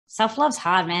self-love's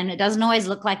hard, man. It doesn't always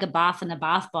look like a bath and a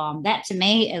bath bomb. That to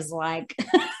me is like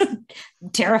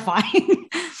terrifying.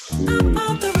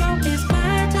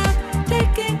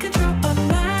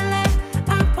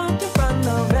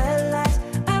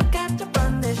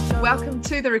 Welcome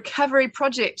to the Recovery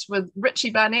Project with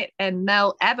Richie Barnett and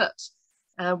Mel Abbott.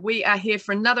 We are here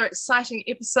for another exciting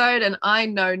episode, and I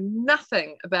know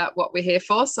nothing about what we're here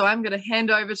for, so I'm going to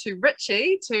hand over to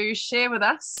Richie to share with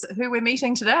us who we're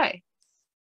meeting today.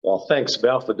 Well, thanks,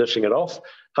 Mel, for dishing it off.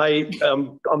 Hey,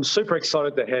 I'm super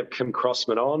excited to have Kim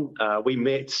Crossman on. We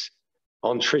met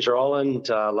on Treasure Island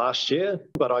last year,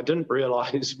 but I didn't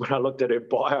realise when I looked at her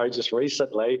bio just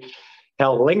recently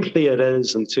how lengthy it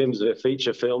is in terms of her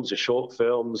feature films, her short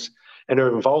films, and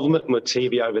her involvement with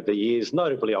TV over the years,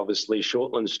 notably, obviously,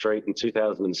 Shortland Street in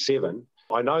 2007.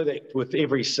 I know that with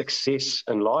every success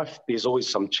in life, there's always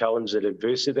some challenge and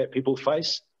adversity that people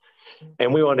face,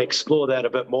 and we want to explore that a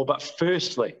bit more. But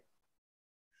firstly,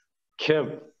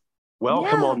 Kim,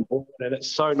 welcome on board, and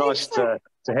it's so nice to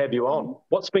have you on.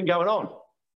 What's been going on?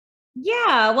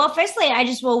 Yeah, well, firstly, I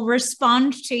just will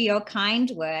respond to your kind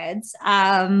words.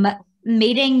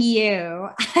 Meeting you,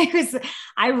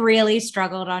 I really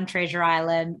struggled on Treasure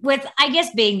Island with, I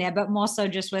guess, being there, but more so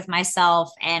just with myself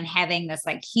and having this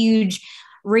like huge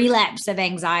relapse of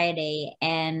anxiety.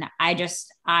 And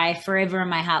I forever in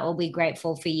my heart will be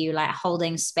grateful for you, like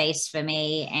holding space for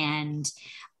me and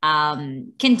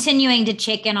continuing to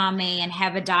check in on me and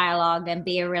have a dialogue and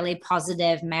be a really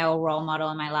positive male role model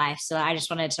in my life. So I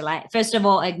just wanted to first of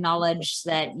all, acknowledge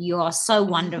that you are so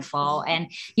wonderful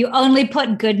and you only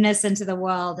put goodness into the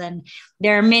world. And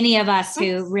there are many of us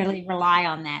who really rely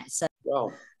on that. So,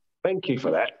 well, thank you for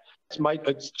that.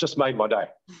 It's just made my day.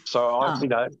 So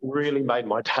it really made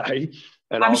my day.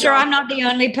 And I'm sure I'm not the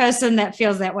only person that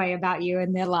feels that way about you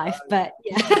in their life, but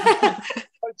yeah.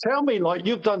 Tell me,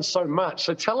 you've done so much.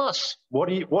 So tell us, what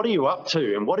are you up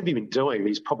to and what have you been doing?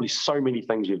 There's probably so many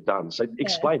things you've done. So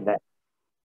explain that.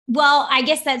 Well, I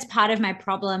guess that's part of my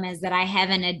problem is that I have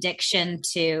an addiction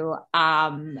to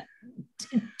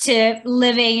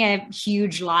living a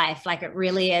huge life. Like it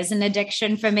really is an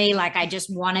addiction for me. Like I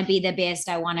just want to be the best.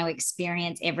 I want to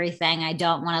experience everything. I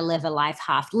don't want to live a life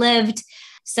half lived.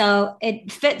 So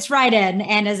it fits right in.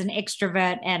 And as an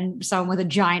extrovert and someone with a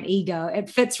giant ego, it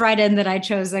fits right in that I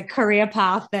chose a career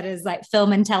path that is like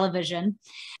film and television.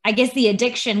 I guess the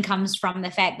addiction comes from the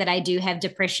fact that I do have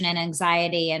depression and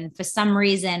anxiety. And for some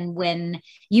reason, when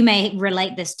you may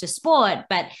relate this to sport,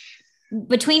 but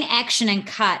between action and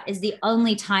cut is the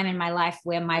only time in my life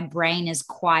where my brain is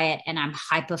quiet and I'm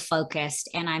hyper focused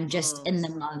and I'm just in the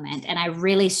moment. And I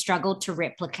really struggle to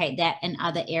replicate that in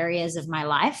other areas of my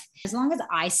life. As long as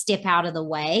I step out of the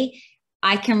way,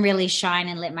 I can really shine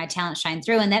and let my talent shine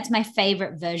through. And that's my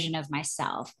favorite version of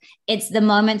myself. It's the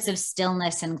moments of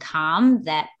stillness and calm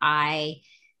that I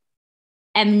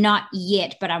am not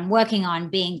yet, but I'm working on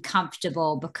being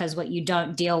comfortable, because what you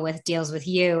don't deal with deals with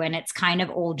you. And it's kind of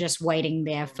all just waiting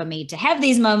there for me to have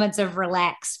these moments of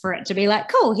relax, for it to be like,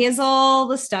 cool, here's all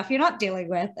the stuff you're not dealing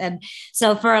with. And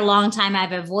so for a long time,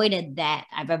 I've avoided that.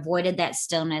 I've avoided that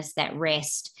stillness, that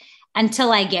rest,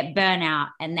 until I get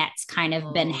burnout. And that's kind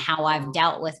of been how I've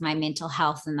dealt with my mental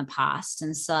health in the past.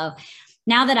 And so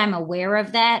now that I'm aware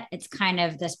of that, it's kind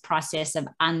of this process of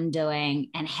undoing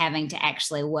and having to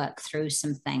actually work through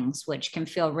some things, which can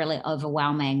feel really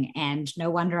overwhelming. And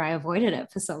no wonder I avoided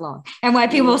it for so long, and why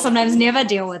people sometimes never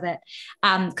deal with it.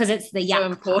 Because it's the yuck. So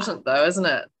important though, isn't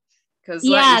it? Because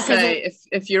like you say,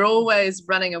 if you're always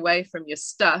running away from your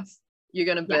stuff, you're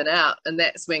going to burn out. And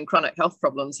that's when chronic health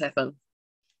problems happen.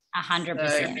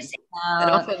 100%.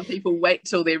 And often people wait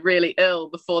till they're really ill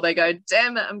before they go,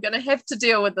 damn it, I'm going to have to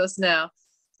deal with this now.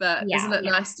 But isn't it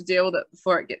nice to deal with it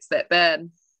before it gets that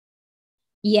bad?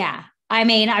 Yeah. I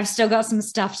mean, I've still got some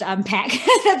stuff to unpack.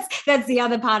 That's the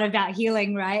other part about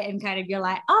healing, right? And kind of you're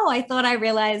like, oh, I thought I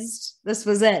realized this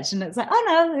was it. And it's like, oh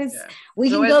no, we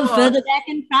can go further back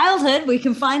in childhood. We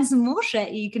can find some more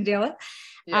shit you can deal with.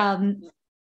 Yeah.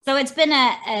 So it's been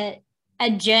a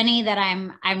journey that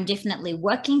I'm definitely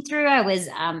working through. I was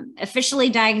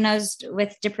officially diagnosed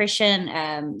with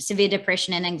depression, severe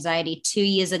depression and anxiety 2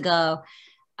 years ago.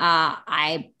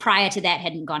 I, prior to that,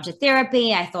 hadn't gone to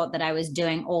therapy. I thought that I was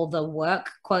doing all the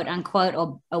work, quote unquote,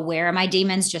 or aware of my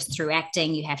demons just through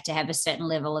acting. You have to have a certain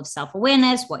level of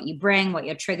self-awareness, what you bring, what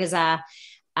your triggers are.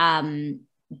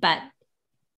 But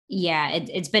yeah,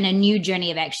 it's been a new journey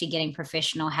of actually getting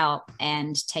professional help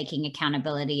and taking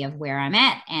accountability of where I'm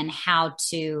at and how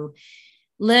to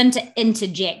learn to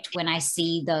interject when I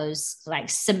see those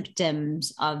like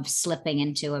symptoms of slipping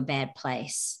into a bad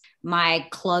place. my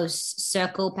close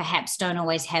circle perhaps don't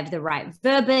always have the right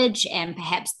verbiage, and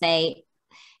perhaps they,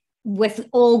 with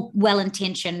all well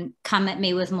intention, come at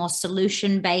me with more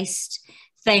solution based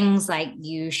things like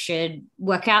you should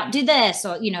work out, do this,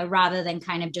 or, rather than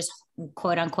kind of just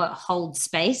quote unquote hold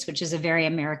space, which is a very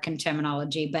American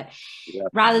terminology, but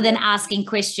rather than asking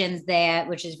questions there,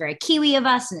 which is very Kiwi of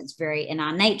us, and it's very in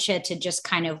our nature to just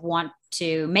kind of want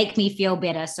to make me feel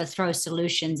better, so throw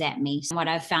solutions at me. So what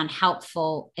I've found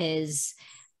helpful is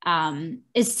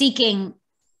seeking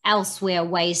elsewhere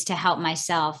ways to help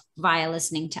myself via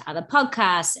listening to other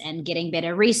podcasts and getting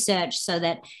better research, so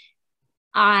that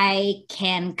I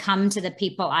can come to the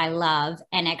people I love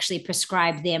and actually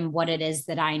prescribe them what it is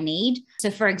that I need.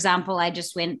 So, for example, I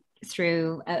just went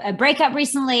through a breakup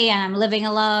recently, and I'm living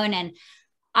alone, and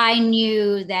I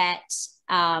knew that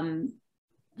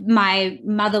my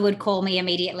mother would call me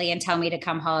immediately and tell me to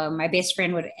come home. My best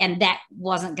friend would, and that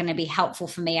wasn't going to be helpful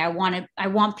for me. I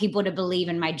want people to believe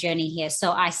in my journey here.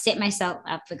 So I set myself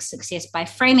up for success by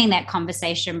framing that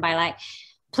conversation by like,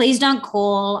 please don't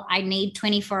call. I need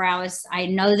 24 hours. I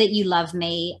know that you love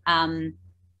me. I'm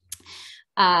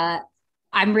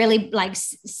really like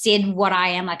said what I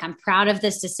am. Like, I'm proud of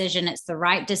this decision. It's the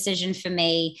right decision for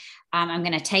me. I'm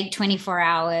going to take 24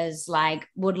 hours, like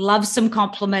would love some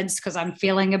compliments because I'm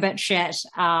feeling a bit shit.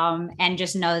 And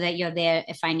just know that you're there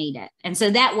if I need it. And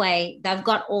so that way they've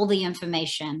got all the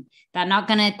information. They're not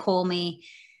going to call me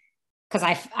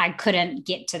because I couldn't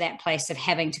get to that place of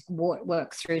having to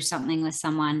work through something with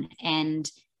someone.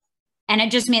 And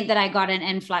it just meant that I got an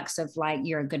influx of like,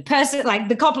 you're a good person, like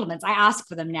the compliments. I ask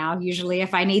for them now, usually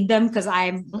if I need them, because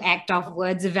I act off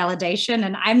words of validation,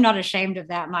 and I'm not ashamed of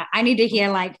that. I need to hear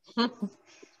like,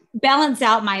 balance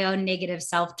out my own negative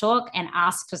self-talk and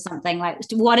ask for something like,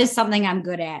 what is something I'm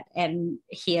good at, and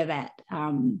hear that.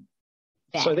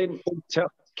 So then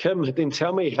Kim, then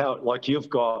tell me how, like you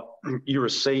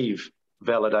receive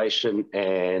validation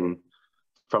and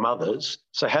from others.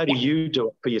 So how do you do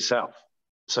it for yourself?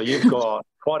 So you've got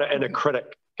quite an inner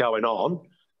critic going on.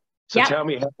 So tell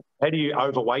me, how do you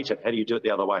overweight it? How do you do it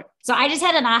the other way? So I just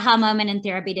had an aha moment in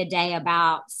therapy today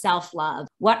about self-love.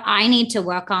 What I need to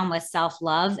work on with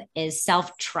self-love is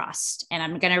self-trust. And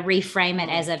I'm going to reframe it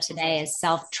as of today as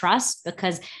self-trust,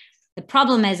 because the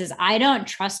problem is I don't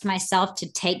trust myself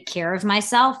to take care of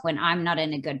myself when I'm not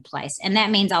in a good place. And that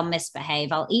means I'll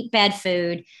misbehave. I'll eat bad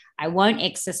food. I won't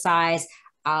exercise.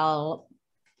 I'll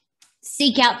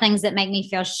seek out things that make me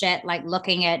feel shit, like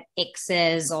looking at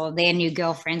exes or their new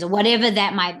girlfriends or whatever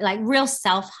that might, like real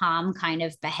self-harm kind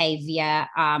of behavior,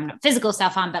 not physical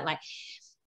self-harm, but like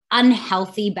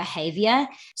unhealthy behavior.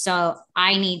 So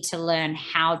I need to learn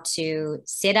how to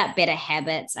set up better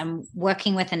habits. I'm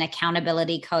working with an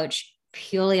accountability coach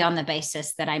purely on the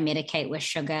basis that I medicate with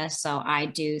sugar. So I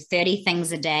do 30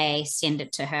 things a day, send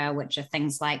it to her, which are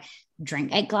things like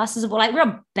drink 8 glasses of water, like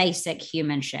real basic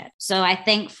human shit. So I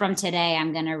think from today,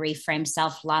 I'm going to reframe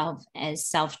self-love as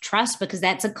self-trust, because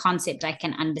that's a concept I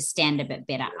can understand a bit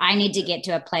better. I need to get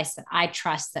to a place that I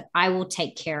trust that I will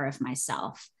take care of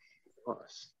myself.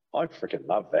 Nice. I freaking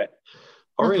love that.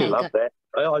 I really love that.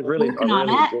 I really enjoy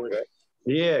that.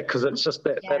 Yeah, because it's just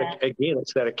that again,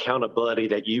 it's that accountability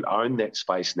that you own that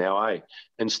space now,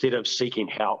 instead of seeking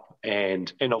help.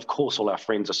 And of course, all our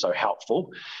friends are so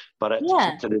helpful, but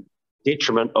it's to the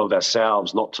detriment of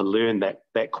ourselves not to learn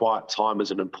that quiet time is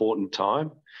an important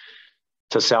time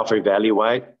to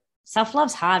self-evaluate.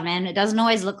 Self-love's hard, man. It doesn't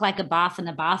always look like a bath and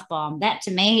a bath bomb. That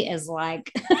to me is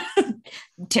like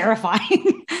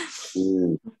terrifying.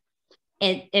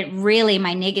 It really,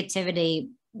 my negativity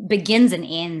begins and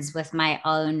ends with my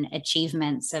own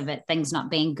achievements of it, things not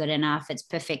being good enough. It's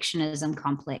perfectionism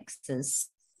complexes.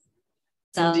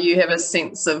 So do you have a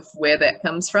sense of where that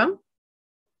comes from?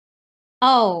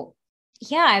 Oh,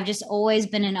 yeah, I've just always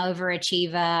been an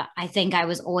overachiever. I think I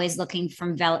was always looking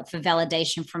for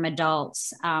validation from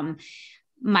adults.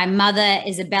 My mother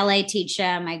is a ballet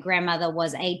teacher. My grandmother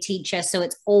was a teacher. So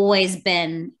it's always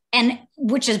been, and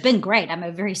which has been great. I'm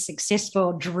a very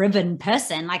successful, driven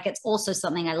person. Like, it's also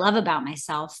something I love about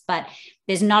myself, but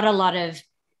there's not a lot of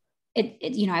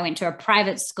it. I went to a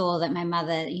private school that my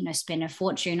mother, spent a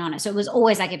fortune on it. So it was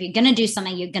always like, if you're going to do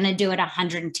something, you're going to do it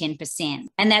 110%.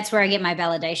 And that's where I get my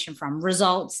validation from,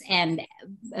 results and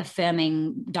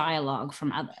affirming dialogue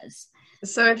from others.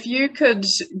 So if you could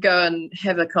go and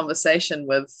have a conversation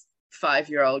with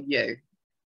 5-year-old you,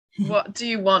 what do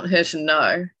you want her to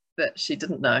know that she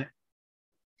didn't know?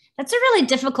 That's a really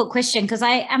difficult question, because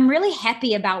I'm really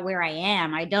happy about where I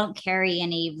am. I don't carry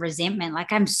any resentment.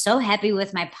 Like, I'm so happy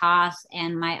with my path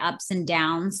and my ups and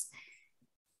downs.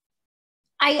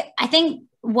 I think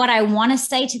what I want to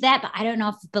say to that, but I don't know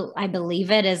if I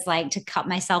believe it, is like to cut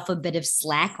myself a bit of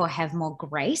slack or have more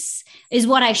grace is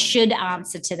what I should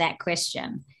answer to that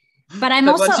question. But I'm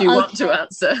also what do you want to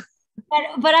answer?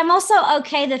 But I'm also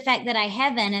okay the fact that I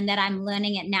haven't, and that I'm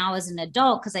learning it now as an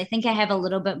adult, because I think I have a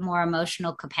little bit more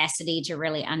emotional capacity to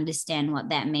really understand what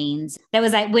that means. That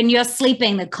was like when you're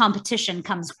sleeping, the competition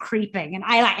comes creeping, and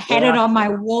I like had it on my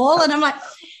wall, and I'm like,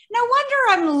 no wonder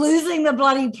I'm losing the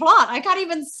bloody plot. I can't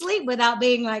even sleep without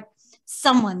being like,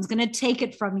 someone's going to take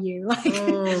it from you. Like,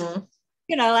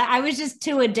 you know, like I was just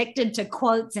too addicted to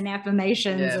quotes and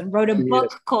affirmations, and wrote a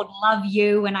book called Love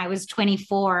You when I was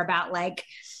 24 about like,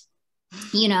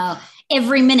 you know,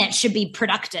 every minute should be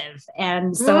productive.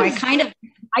 And so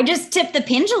I just tipped the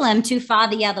pendulum too far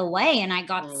the other way, and I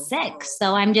got sick.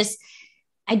 So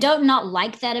I don't not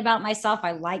like that about myself.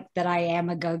 I like that I am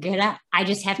a go-getter. I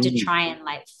just have to try and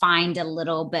like find a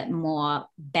little bit more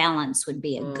balance would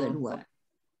be a good word.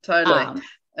 Totally.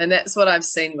 And that's what I've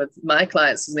seen with my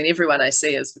clients. I mean, everyone I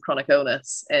see is for chronic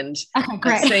illness. And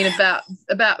I've seen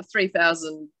about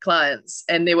 3,000 clients,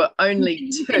 and there were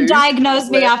only 2. You can diagnose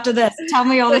me after this. Tell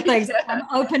me all the things. I'm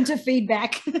open to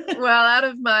feedback. Well, out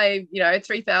of my,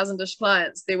 3,000-ish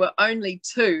clients, there were only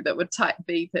 2 that were type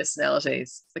B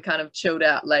personalities, the kind of chilled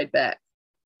out, laid back.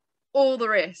 All the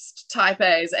rest, type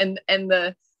A's. And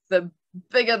the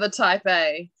bigger the type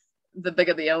A, the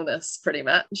bigger the illness, pretty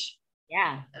much.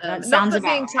 Yeah, that not that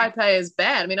being type A is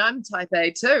bad. I mean, I'm type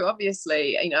A too,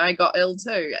 obviously. I got ill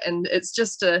too. And it's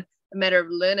just a matter of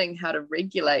learning how to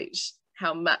regulate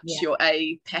how much your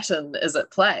A pattern is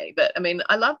at play. But I mean,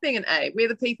 I love being an A. We're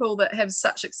the people that have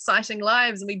such exciting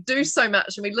lives, and we do so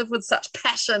much, and we live with such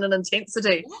passion and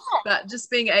intensity. But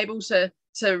just being able to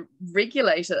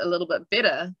regulate it a little bit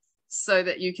better so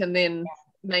that you can then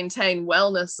maintain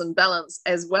wellness and balance,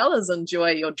 as well as enjoy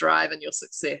your drive and your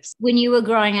success. When you were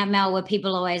growing up, Mel, were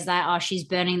people always like, oh, she's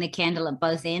burning the candle at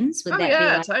both ends? Would that be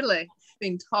like- totally. I've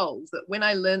been told that when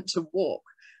I learned to walk,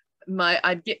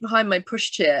 I'd get behind my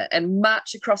pushchair and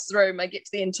march across the room. I get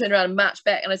to the end, turn around and march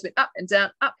back, and I just went up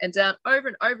and down, over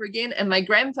and over again. And my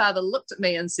grandfather looked at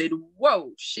me and said,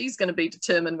 whoa, she's going to be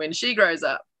determined when she grows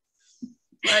up.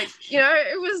 Like,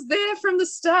 it was there from the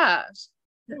start.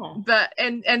 But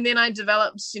and then I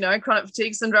developed chronic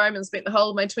fatigue syndrome and spent the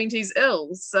whole of my 20s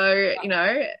ill. So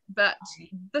but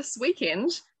this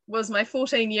weekend was my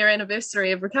 14-year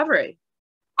anniversary of recovery.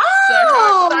 So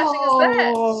how exciting is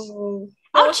that?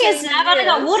 I'll cheers now. I've only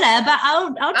got water, but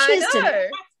I'll cheers to that.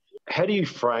 How do you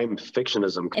frame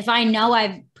perfectionism? If I know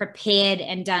I've prepared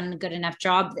and done a good enough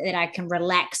job that I can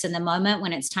relax in the moment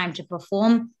when it's time to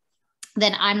perform,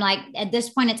 then I'm like, at this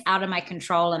point, it's out of my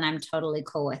control, and I'm totally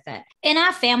cool with it. In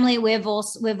our family, we've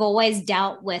always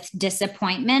dealt with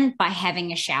disappointment by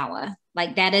having a shower.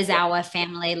 Like that is our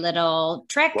family little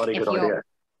trick.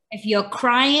 If you're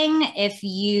crying, if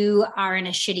you are in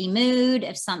a shitty mood,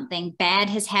 if something bad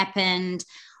has happened,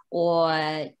 or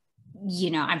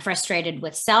I'm frustrated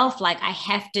with self, like I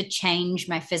have to change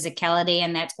my physicality.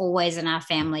 And that's always in our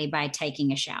family by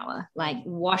taking a shower, like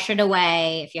wash it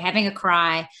away. If you're having a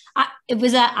cry, it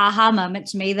was an aha moment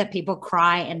to me that people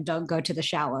cry and don't go to the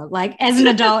shower. Like as an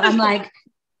adult, I'm like,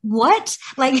 what?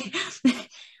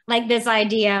 Like this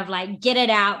idea of like, get it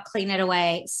out, clean it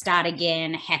away, start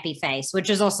again, happy face,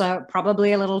 which is also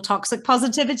probably a little toxic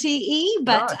positivity-y,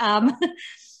 but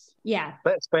yeah.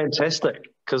 That's fantastic,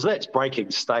 because that's breaking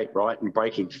state, right? And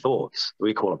breaking thoughts.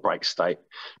 We call it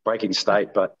breaking state.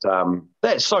 But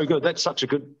that's so good. That's such a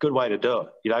good way to do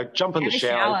it. Jump in the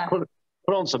shower.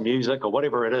 Put on some music or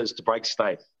whatever it is to break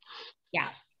state. Yeah.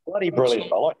 Bloody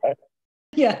brilliant. I like that.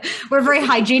 Yeah. We're a very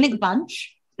hygienic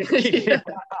bunch. Yeah.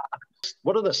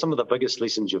 What are some of the biggest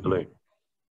lessons you've learned?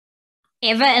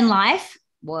 Ever in life?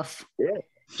 Woof. Yeah.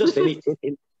 Just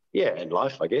in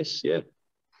life, I guess. Yeah.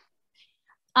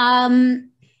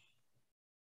 I'm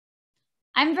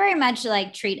very much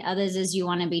like treat others as you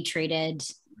want to be treated.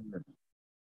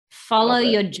 Follow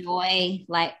your joy,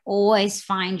 like always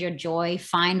find your joy,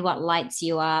 find what lights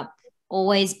you up,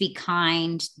 always be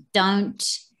kind, don't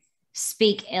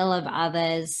speak ill of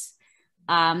others.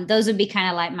 Those would be kind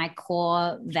of like my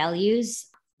core values.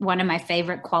 One of my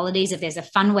favorite qualities, if there's a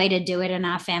fun way to do it in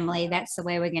our family, that's the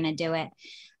way we're going to do it.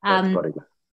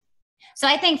 So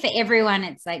I think for everyone,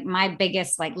 it's like my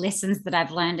biggest like lessons that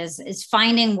I've learned is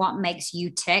finding what makes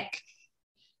you tick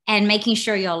and making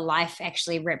sure your life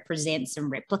actually represents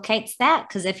and replicates that.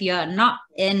 Because if you're not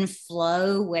in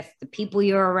flow with the people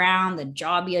you're around, the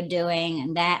job you're doing,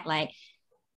 and that, like,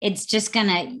 it's just going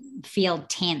to feel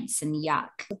tense and yuck.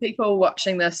 For people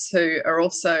watching this who are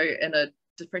also in a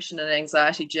depression and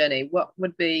anxiety journey, what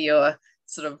would be your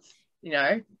sort of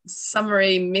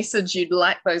summary message you'd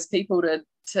like those people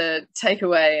to take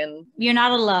away? And you're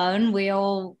not alone. We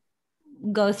all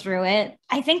go through it.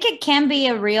 I think it can be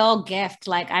a real gift.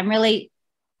 Like, I'm really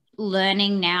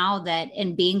learning now that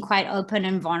in being quite open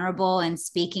and vulnerable and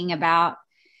speaking about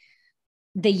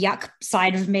the yuck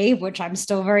side of me, which I'm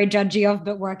still very judgy of,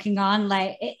 but working on,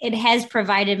 like, it has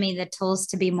provided me the tools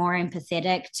to be more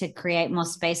empathetic, to create more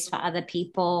space for other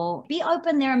people. Be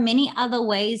open. There are many other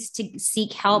ways to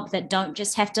seek help that don't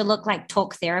just have to look like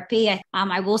talk therapy.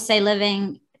 I will say,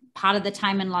 living part of the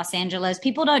time in Los Angeles,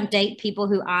 people don't date people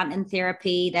who aren't in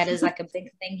therapy. That is like a big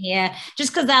thing here,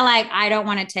 just because they're like, I don't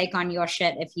want to take on your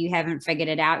shit if you haven't figured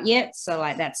it out yet. So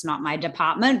like, that's not my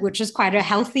department, which is quite a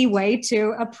healthy way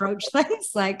to approach things.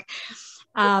 Like,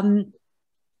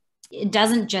 it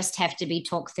doesn't just have to be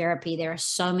talk therapy. There are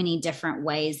so many different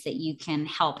ways that you can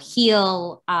help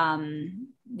heal,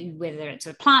 whether it's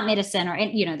a plant medicine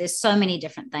or, there's so many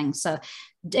different things. So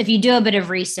if you do a bit of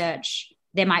research,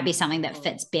 there might be something that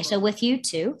fits better with you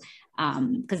too,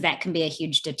 because that can be a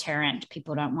huge deterrent.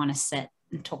 People don't want to sit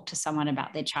and talk to someone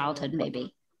about their childhood,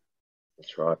 maybe.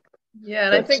 That's right. Yeah,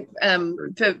 and I think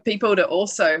for people to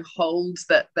also hold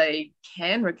that they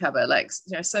can recover, like,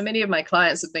 so many of my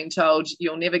clients have been told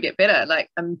you'll never get better. Like,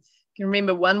 I can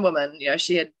remember one woman,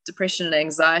 she had depression and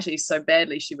anxiety so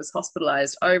badly she was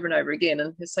hospitalized over and over again,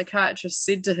 and her psychiatrist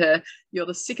said to her, "You're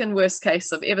the second worst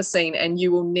case I've ever seen, and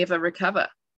you will never recover."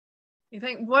 You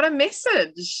think, what a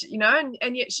message,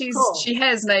 and yet she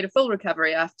has made a full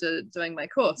recovery after doing my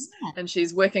course, and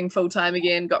she's working full time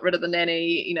again, got rid of the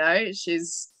nanny,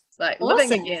 she's like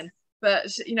living again. But,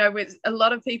 with a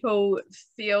lot of people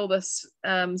feel this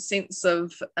sense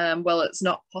of, well, it's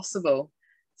not possible.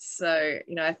 So,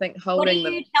 I think holding. What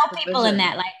do you tell people in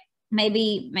that? Like,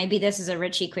 maybe this is a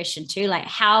Richie question too. Like,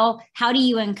 how do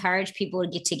you encourage people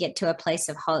to get to a place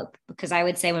of hope? Because I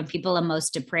would say when people are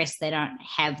most depressed, they don't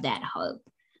have that hope.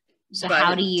 So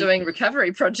how do you doing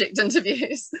recovery project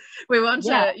interviews? We want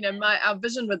to, our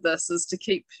vision with this is to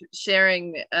keep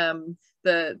sharing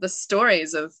the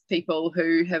stories of people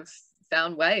who have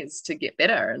found ways to get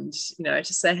better, and to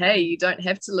say, hey, you don't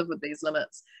have to live with these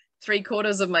limits.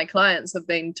 3/4 of my clients have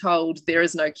been told there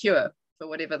is no cure for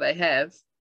whatever they have,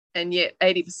 and yet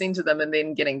 80% of them are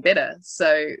then getting better.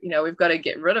 So, we've got to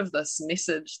get rid of this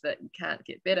message that you can't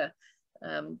get better.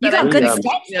 You got good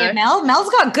stats here, Mel.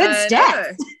 Mel's got good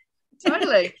stats.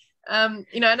 Totally. And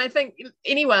I think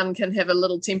anyone can have a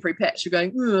little temporary patch of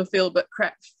going, I feel a bit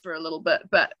crap for a little bit.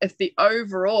 But if the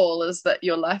overall is that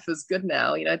your life is good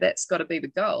now, that's got to be the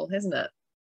goal, hasn't it?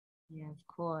 Yeah, of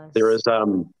course. There is, I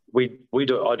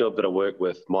do a bit of work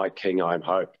with Mike King, I'm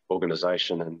Hope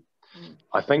organization, and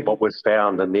I think what we've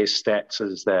found in their stats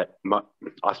is that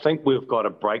I think we've got to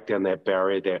break down that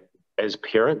barrier that as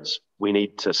parents, we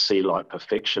need to see like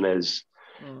perfection as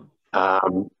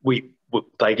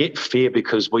they get fear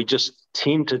because we just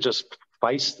tend to just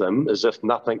face them as if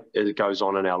nothing goes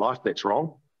on in our life that's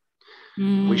wrong.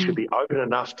 We should be open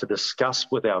enough to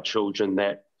discuss with our children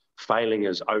that failing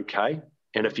is okay.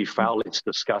 And if you fail, let's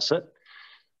discuss it.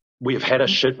 We've had a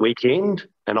shit weekend,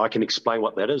 and I can explain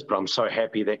what that is, but I'm so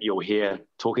happy that you're here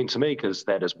talking to me because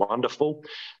that is wonderful.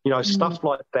 Stuff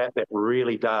like that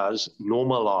really does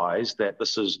normalize that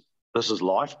this is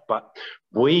life. But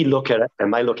we look at it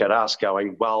and they look at us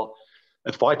going, well,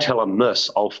 if I tell them this,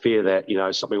 I'll fear that,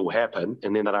 something will happen,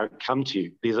 and then they don't come to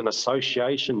you. There's an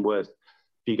association with,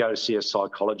 if you go to see a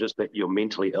psychologist, that you're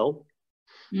mentally ill.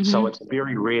 So it's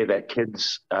very rare that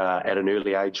kids at an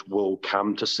early age will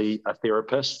come to see a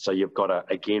therapist. So you've got to,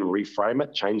 again, reframe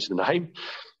it, change the name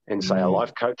and say a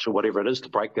life coach or whatever it is to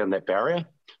break down that barrier,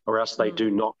 or else they do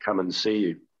not come and see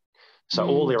you. So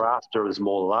all they're after is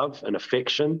more love and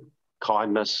affection,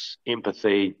 kindness,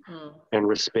 empathy and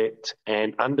respect,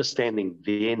 and understanding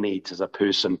their needs as a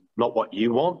person, not what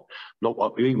you want, not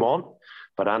what we want,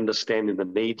 but understanding the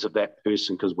needs of that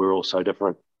person because we're all so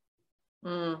different.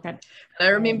 And I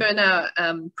remember in our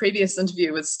previous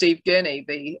interview with Steve Gurney,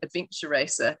 the adventure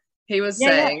racer, he was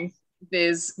saying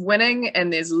there's winning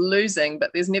and there's losing,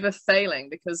 but there's never failing,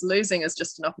 because losing is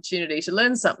just an opportunity to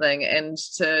learn something and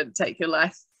to take your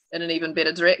life in an even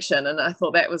better direction. And I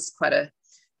thought that was quite a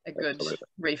good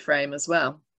reframe as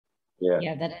well.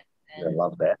 Yeah, that is. I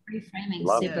love that. Reframing,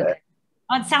 love super that. good.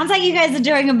 Oh, it sounds like you guys are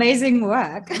doing amazing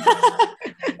work.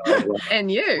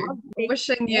 And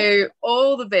wishing you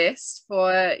all the best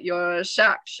for your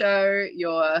shark show,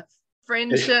 your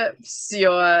friendships,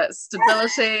 your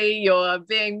stability, your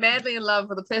being madly in love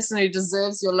with a person who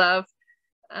deserves your love.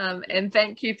 And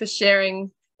thank you for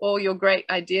sharing all your great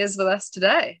ideas with us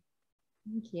today.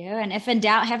 Thank you. And if in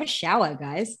doubt, have a shower,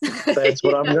 guys. That's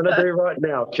what I'm going to do right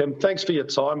now. Kim, thanks for your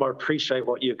time. I appreciate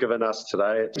what you've given us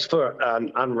today. Thanks for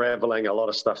unraveling a lot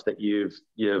of stuff that you've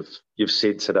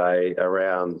said today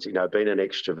around, being an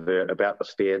extrovert, about the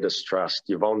fear, distrust,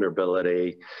 your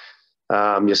vulnerability,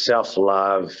 your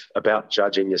self-love, about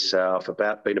judging yourself,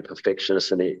 about being a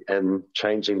perfectionist and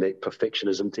changing that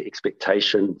perfectionism to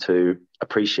expectation to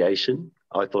appreciation.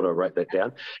 I thought I'd write that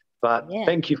down. But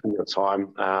thank you for your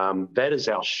time. That is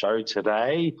our show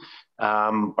today.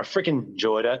 I freaking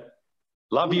enjoyed it.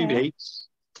 Love you heaps.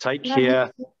 Take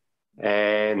care.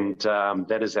 And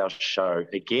that is our show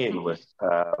again with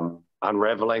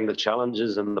unraveling the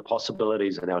challenges and the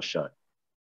possibilities in our show.